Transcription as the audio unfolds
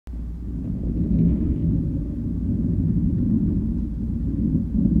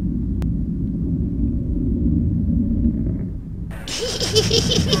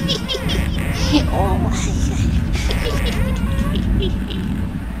Oh my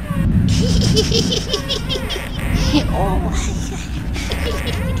oh my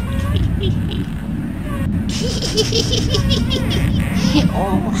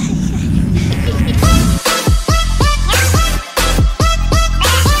oh my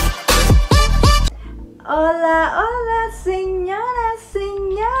Hola, hola, señoras,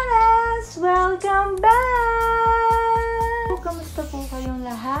 señoras! Welcome back! Kamusta po kayong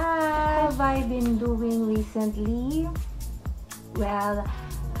lahat? How have I been doing recently? Well,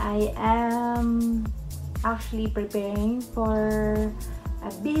 I am actually preparing for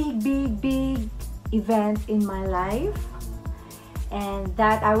a big event in my life. And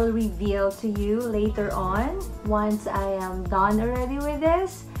that I will reveal to you later on once I am done already with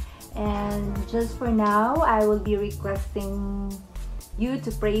this. And just for now, I will be requesting you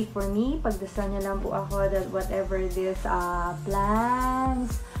to pray for me. Pagdasal niyo lang po ako that whatever this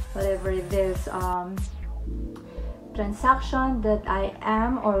plans, whatever this transaction that I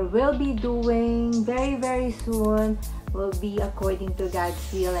am or will be doing very soon will be according to God's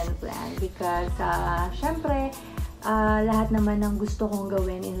will and plan. Because syempre, lahat naman ng gusto kong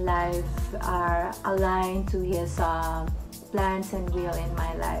gawin in life are aligned to His plans and will in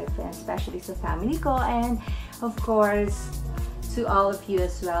my life, and especially sa family ko, and of course to all of you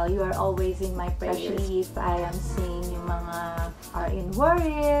as well. You are always in my prayers, especially if I am seeing yung mga are in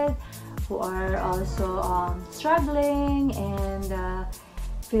worried, who are also struggling and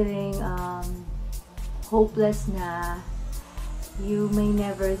feeling hopeless na you may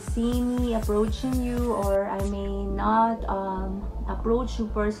never see me approaching you, or I may not approach you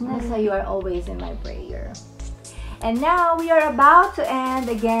personally. So you are always in my prayer. And now we are about to end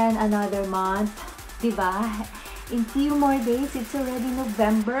again another month, diba? In few more days, it's already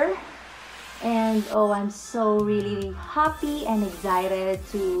November. And oh, I'm so really happy and excited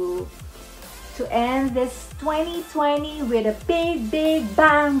to end this 2020 with a big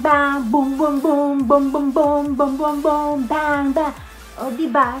bang boom boom bang bang. O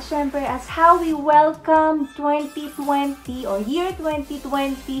diba, syempre, as how we welcome 2020 or year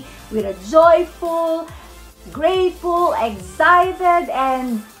 2020 with a joyful, grateful, excited,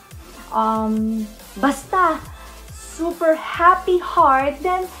 and basta super happy heart,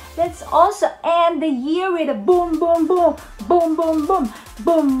 then let's also end the year with a boom bam bam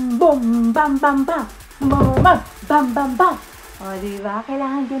bam. O diba?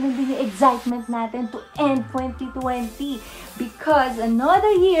 Kailangan ganun din yung excitement natin to end 2020 because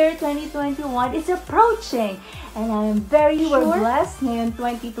another year, 2021, is approaching. And I'm very sure we're blessed ngayon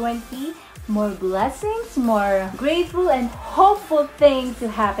 2020. More blessings, more grateful and hopeful things to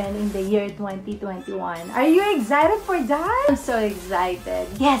happen in the year 2021. Are you excited for that? I'm so excited.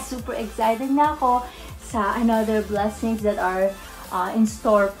 Yes, super excited na ako sa another blessings that are in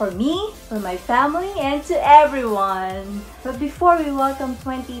store for me, for my family, and to everyone. But before we welcome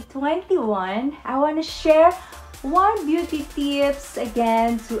 2021, I want to share one beauty tips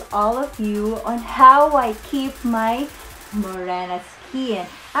again to all of you on how I keep my morena skin.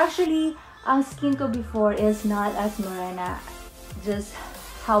 Actually, ang skin ko before is not as morena, just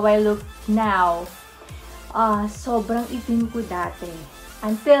how I look now. Sobrang itim ko dati.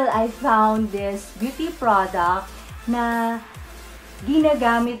 Until I found this beauty product na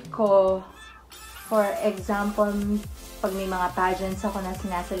ginagamit ko, for example, pag may mga pageants ako na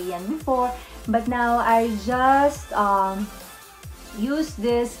sinasalihan before. But now, I just use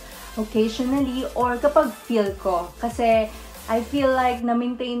this occasionally or kapag feel ko. Kasi I feel like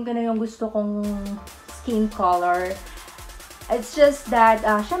na-maintain ko na yung gusto kong skin color. It's just that,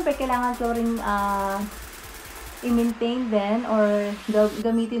 syempre, kailangan ko rin i-maintain din or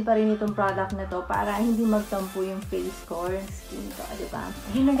gamitin pa rin itong product na to para hindi magtampo yung face ko or yung skin ko, diba?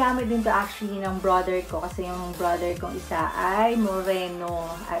 Ginagamit din to actually ng brother ko kasi yung brother kong isa ay moreno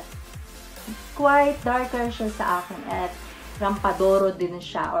at quite darker siya sa akin at rampadoro din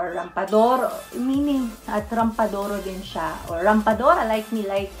siya, or rampadoro, meaning at rampadoro din siya, or rampadora like me,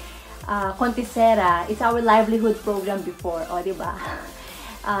 like Contesera. It's our livelihood program before, o diba?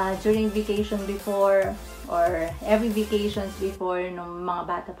 During vacation before, or every vacations before, nung mga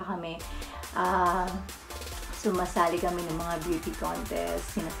bata pa kami, sumasali kami ng mga beauty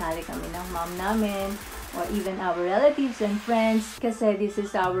contest, sinasali kami ng mom namin, or even our relatives and friends, kasi this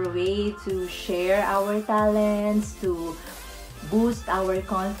is our way to share our talents, to boost our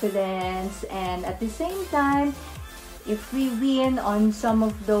confidence, and at the same time, if we win on some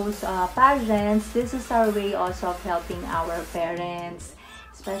of those pageants, this is our way also of helping our parents,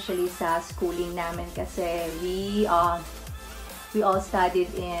 especially sa schooling namin kasi we all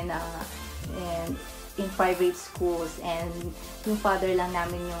studied in in private schools, and yung father lang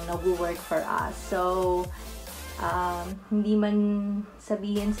namin yung nag-work for us. So, hindi man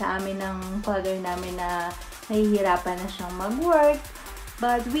sabihin sa amin ng father namin na nahihirapan na siyang mag-work,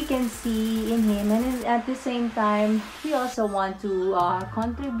 but we can see in him, and at the same time, we also want to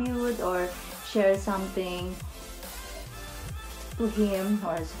contribute or share something to him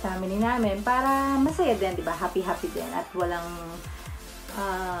or sa family namin para masaya din, di ba? Happy-happy din at walang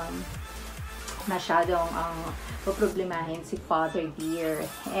masyadong problemahin si Father dear.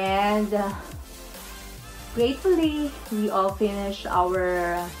 And gratefully, we all finished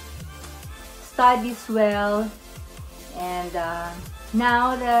our studies well, and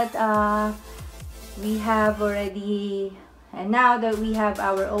now that we have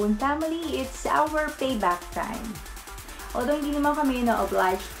our own family, it's our payback time. Although hindi naman kami na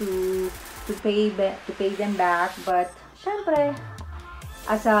obliged to pay them back, but syempre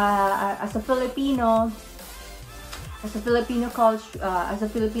as a Filipino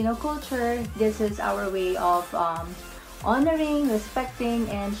culture, this is our way of honoring, respecting,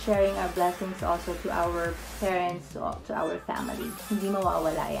 and sharing our blessings also to our parents, to our family. Hindi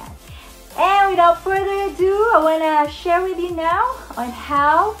mawawala yan. And without further ado, I wanna share with you now on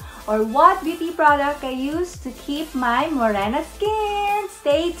how or what beauty product I use to keep my morena skin.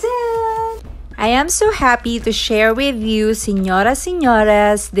 Stay tuned! I am so happy to share with you,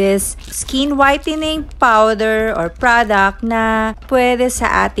 Señoras, this skin whitening powder or product na pwede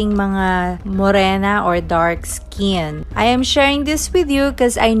sa ating mga morena or dark skin. I am sharing this with you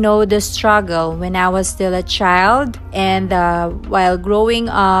because I know the struggle when I was still a child, and while growing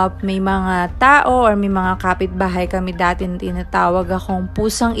up, may mga tao or may mga kapitbahay kami dati na tinatawag akong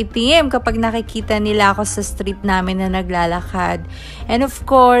pusang itim kapag nakikita nila ako sa street namin na naglalakad. And of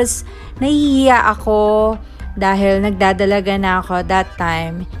course, nahihiya ako dahil nagdadalaga na ako that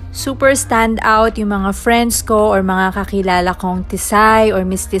time. Super stand out yung mga friends ko or mga kakilala kong tisay or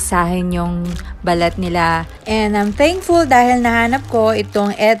mistisahin yung balat nila. And I'm thankful dahil nahanap ko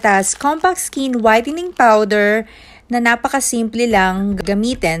itong Etas Compact Skin Whitening Powder na napakasimple lang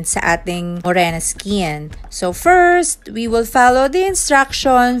gamitin sa ating morena skin. So first, we will follow the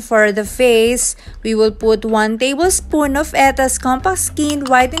instruction for the face. We will put 1 tablespoon of Etas Compact Skin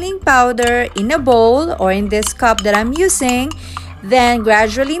Whitening Powder in a bowl or in this cup that I'm using. Then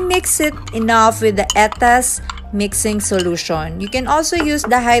gradually mix it enough with the Etas mixing solution. You can also use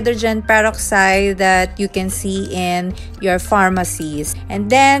the hydrogen peroxide that you can see in your pharmacies.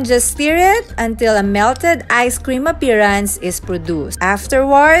 And then just stir it until a melted ice cream appearance is produced.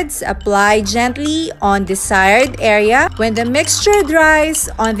 Afterwards, apply gently on desired area. When the mixture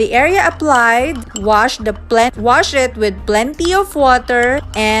dries on the area applied, wash it with plenty of water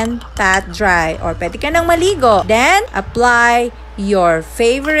and pat dry. Or pwede ka nang maligo. Then, apply your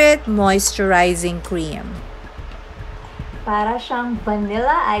favorite moisturizing cream. Para siyang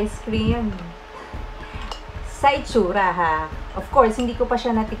vanilla ice cream sa itsura, ha. Of course, hindi ko pa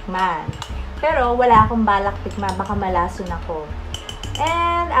siya natikman. Pero wala akong balak tikman, baka malason ako.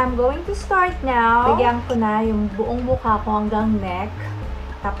 And I'm going to start now. Lagyan ko na yung buong mukha ko hanggang neck.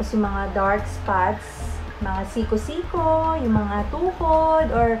 Tapos yung mga dark spots, mga siko-siko, yung mga tuhod,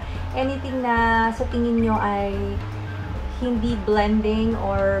 or anything na sa tingin nyo ay hindi blending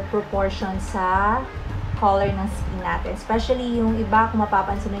or proportion sa color ng skin natin. Especially yung iba, kung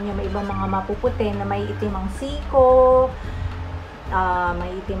mapapansin niyo, may ibang mga mapuputi na may itim ang siko, may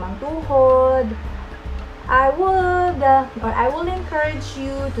itim ang tuhod. I will encourage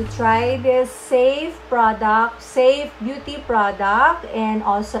you to try this safe beauty product, and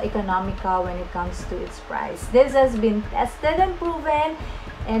also economical when it comes to its price. This has been tested and proven,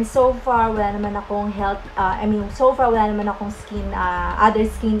 and so far wala naman akong other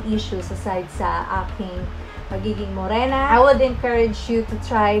skin issues aside sa aking magiging morena. I would encourage you to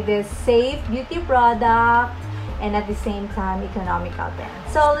try this safe beauty product and at the same time economical then.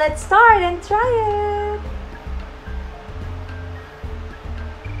 So let's start and try it.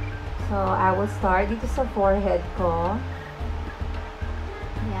 So I will start dito sa forehead ko.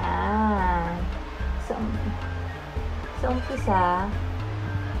 Yan. Sa umpisa,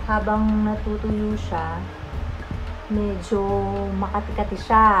 habang natutuyo siya, medyo makati-kati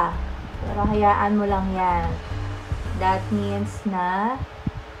siya. Pero hayaan mo lang yan. That means na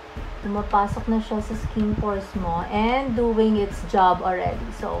pumapasok na siya sa skin pores mo and doing its job already.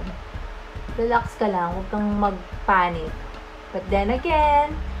 So, relax ka lang. Huwag kang mag-panic. But then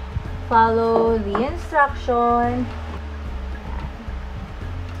again, follow the instruction.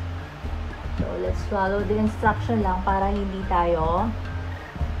 So, let's follow the instruction lang para hindi tayo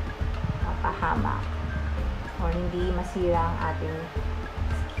mapahamak or hindi masira ang ating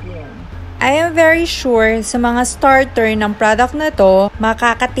skin. I am very sure sa mga starter ng product na to,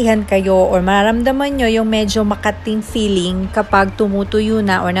 makakatihan kayo or maramdaman nyo yung medyo makating feeling kapag tumutuyo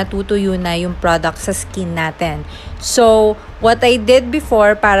na or natutuyo na yung product sa skin natin. So, what I did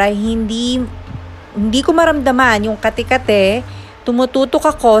before para hindi ko maramdaman yung kati-kati,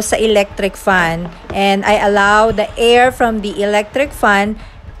 tumututok ako sa electric fan and I allow the air from the electric fan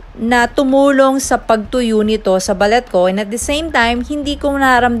na tumulong sa pagtuyo nito sa balat ko, and at the same time, hindi ko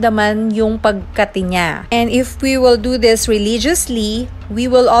naramdaman yung pagkati niya. And if we will do this religiously,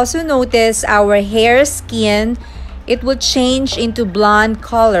 we will also notice our hair skin, it will change into blonde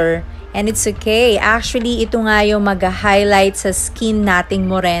color. And it's okay. Actually, ito nga yung mag-highlight sa skin nating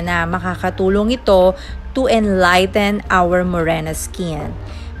morena. Makakatulong ito to enlighten our morena skin.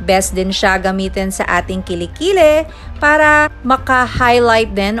 Best din siya gamitin sa ating kilikili para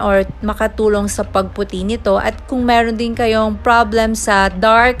maka-highlight din or makatulong sa pagputi nito. At kung meron din kayong problem sa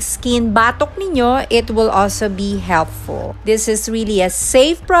dark skin batok ninyo, it will also be helpful. This is really a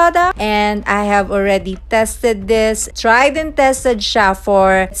safe product and I have already tested this. Tried and tested siya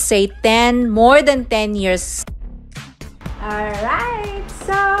for say more than 10 years. Alright,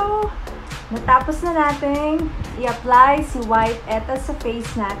 so natapos na natin i-apply si white eto sa face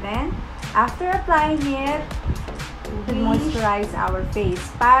natin. After applying it, we moisturize our face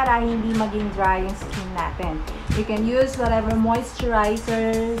para hindi maging dry yung skin natin. You can use whatever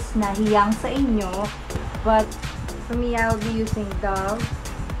moisturizers na hiyang sa inyo. But for me, I'll be using Dove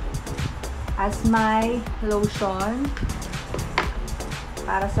as my lotion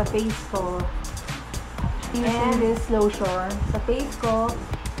para sa face ko. Using this lotion sa face ko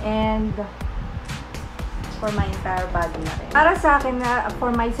and for my entire body na rin. Para sa akin, for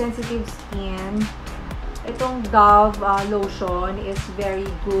my sensitive skin, itong Dove lotion is very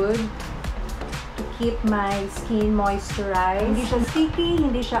good to keep my skin moisturized. Hindi siya sticky,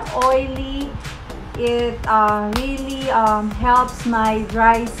 hindi siya oily. It really helps my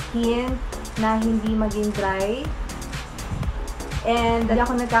dry skin na hindi maging dry. And hindi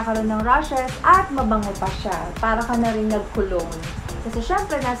ako nagkakaroon ng rashes at mabango pa siya. Para ka na rin nag-cologne. Kasi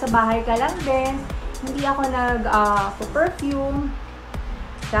syempre, nasa bahay ka lang din. Hindi ako nag-perfume.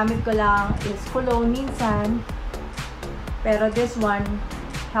 Gamit ko lang is cologne minsan. Pero this one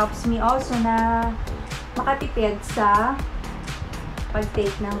helps me also na makatipid sa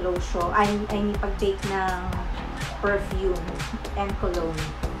pag-take ng lotion. I mean, pag-take ng perfume and cologne.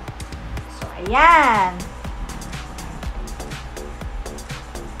 So, ayan!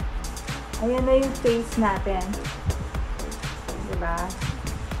 Ayan na yung face natin. Diba?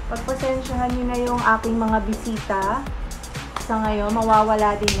 Pagpasensyahan nyo na yung aking mga bisita. Sa ngayon,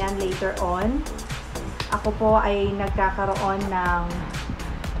 mawawala din yan later on. Ako po ay nagkakaroon ng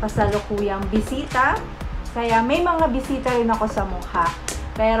pasalukuyang bisita. Kaya may mga bisita rin ako sa mukha.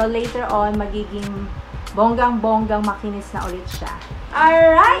 Pero later on, magiging bonggang-bonggang makinis na ulit siya.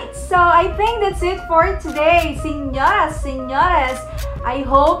 Alright! So, I think that's it for today. Señoras, señores, I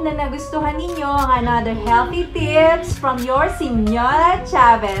hope na nagustuhan ninyo ang another healthy tips from your Señora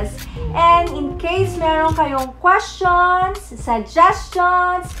Chávez. And in case meron kayong questions,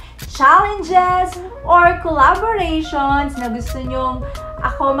 suggestions, challenges, or collaborations na gusto nyong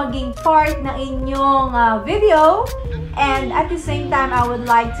ako maging part ng inyong video, and at the same time, I would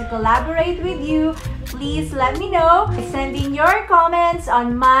like to collaborate with you, please let me know by sending your comments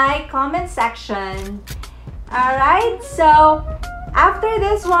on my comment section. Alright, so after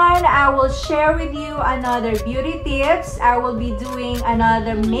this one, I will share with you another beauty tips. I will be doing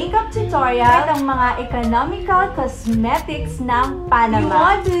another makeup tutorial ng mga economical cosmetics ng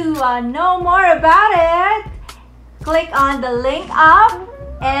Panama. If you want to know more about it, click on the link up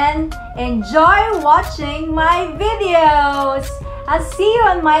and enjoy watching my videos. I'll see you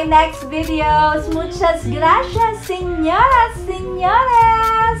on my next videos. Muchas gracias, señoras,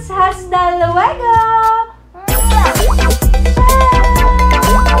 señores. Hasta luego.